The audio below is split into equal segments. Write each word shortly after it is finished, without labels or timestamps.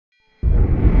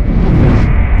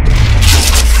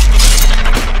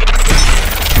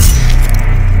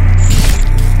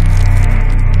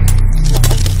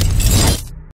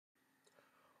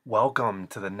Welcome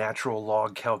to the Natural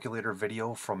Log Calculator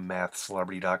video from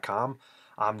MathCelebrity.com.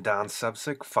 I'm Don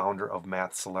Sebsic, founder of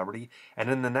Math Celebrity,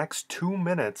 and in the next 2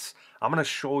 minutes, I'm going to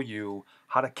show you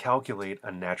how to calculate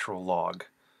a natural log.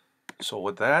 So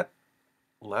with that,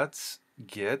 let's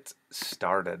get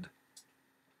started.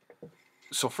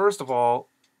 So first of all,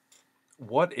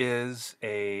 what is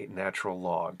a natural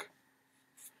log?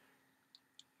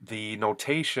 The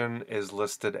notation is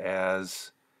listed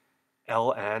as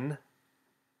ln.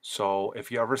 So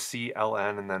if you ever see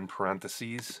ln and then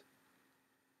parentheses,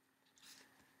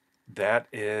 that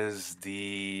is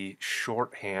the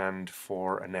shorthand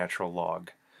for a natural log.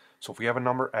 So if we have a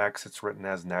number x, it's written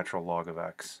as natural log of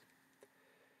x.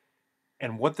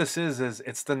 And what this is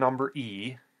it's the number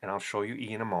e, and I'll show you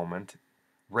e in a moment,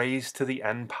 raised to the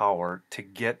n power to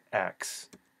get x.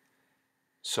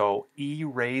 So e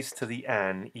raised to the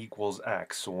n equals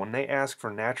x. So when they ask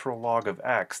for natural log of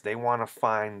x, they want to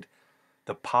find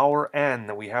the power n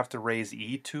that we have to raise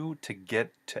e to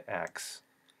get to x.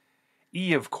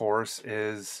 E, of course,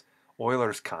 is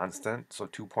Euler's constant, so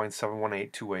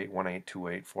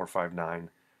 2.71828182845.9,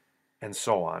 and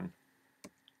so on.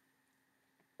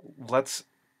 Let's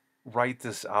write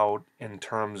this out in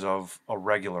terms of a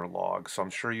regular log. So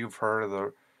I'm sure you've heard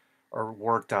of or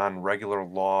worked on regular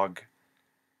log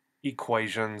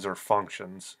equations or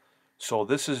functions. So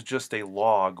this is just a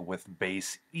log with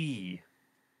base e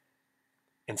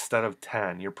instead of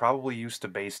 10. You're probably used to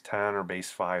base 10 or base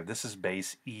 5. This is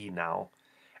base e now,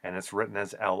 and it's written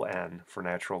as ln for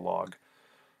natural log.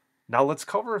 Now let's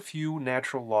cover a few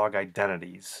natural log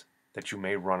identities that you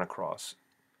may run across.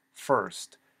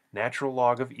 First, natural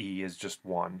log of e is just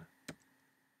 1.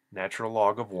 Natural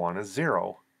log of 1 is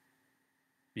 0,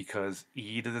 because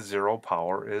e to the 0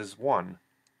 power is 1.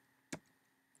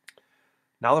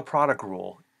 Now the product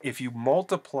rule. If you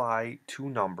multiply two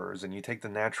numbers and you take the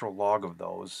natural log of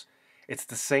those, it's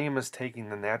the same as taking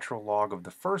the natural log of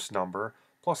the first number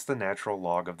plus the natural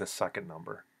log of the second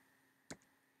number.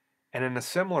 And in a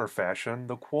similar fashion,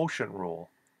 the quotient rule.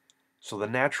 So the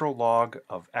natural log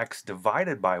of x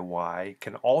divided by y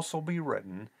can also be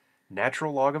written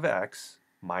natural log of x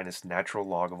minus natural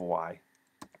log of y.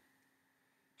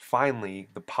 Finally,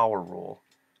 the power rule.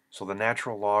 So the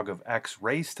natural log of x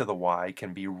raised to the y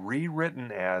can be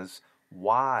rewritten as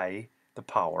y, the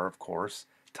power, of course,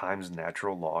 times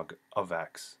natural log of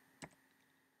x.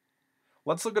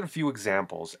 Let's look at a few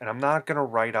examples, and I'm not going to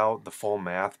write out the full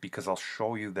math because I'll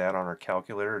show you that on our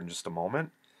calculator in just a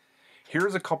moment.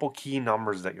 Here's a couple key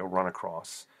numbers that you'll run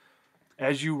across.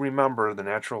 As you remember, the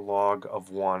natural log of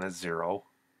 1 is 0.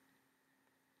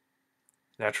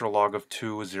 Natural log of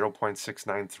 2 is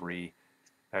 0.693.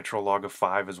 Natural log of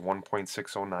 5 is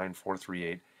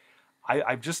 1.609438.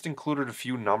 I've just included a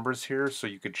few numbers here so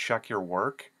you could check your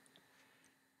work.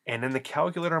 And in the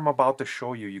calculator I'm about to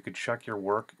show you, you could check your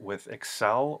work with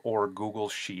Excel or Google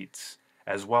Sheets,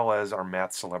 as well as our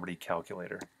Math Celebrity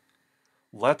calculator.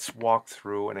 Let's walk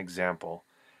through an example.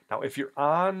 Now, if you're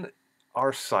on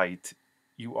our site,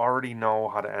 you already know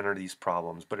how to enter these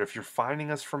problems. But if you're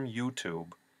finding us from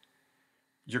YouTube,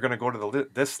 you're going to go to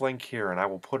this link here, and I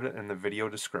will put it in the video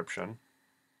description.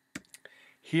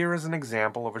 Here is an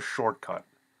example of a shortcut.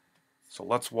 So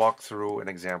let's walk through an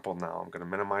example now. I'm going to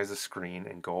minimize the screen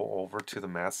and go over to the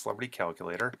Math Celebrity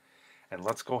calculator, and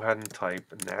let's go ahead and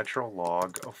type natural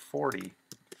log of 40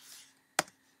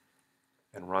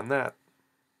 and run that.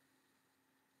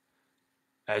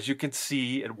 As you can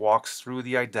see, it walks through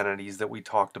the identities that we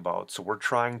talked about. So we're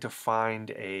trying to find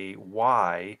a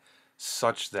y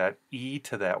such that e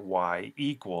to that y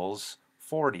equals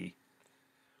 40.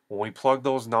 When we plug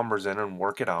those numbers in and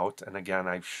work it out, and again,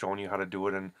 I've shown you how to do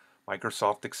it in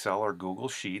Microsoft Excel or Google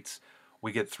Sheets,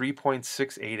 we get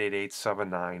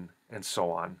 3.688879 and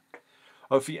so on.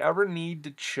 If you ever need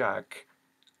to check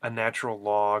a natural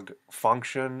log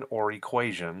function or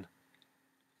equation,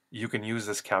 you can use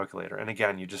this calculator. And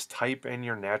again, you just type in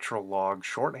your natural log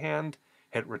shorthand,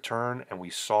 hit return, and we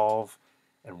solve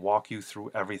and walk you through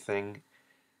everything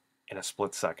in a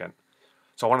split second.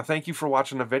 So I want to thank you for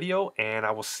watching the video, and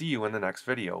I will see you in the next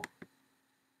video.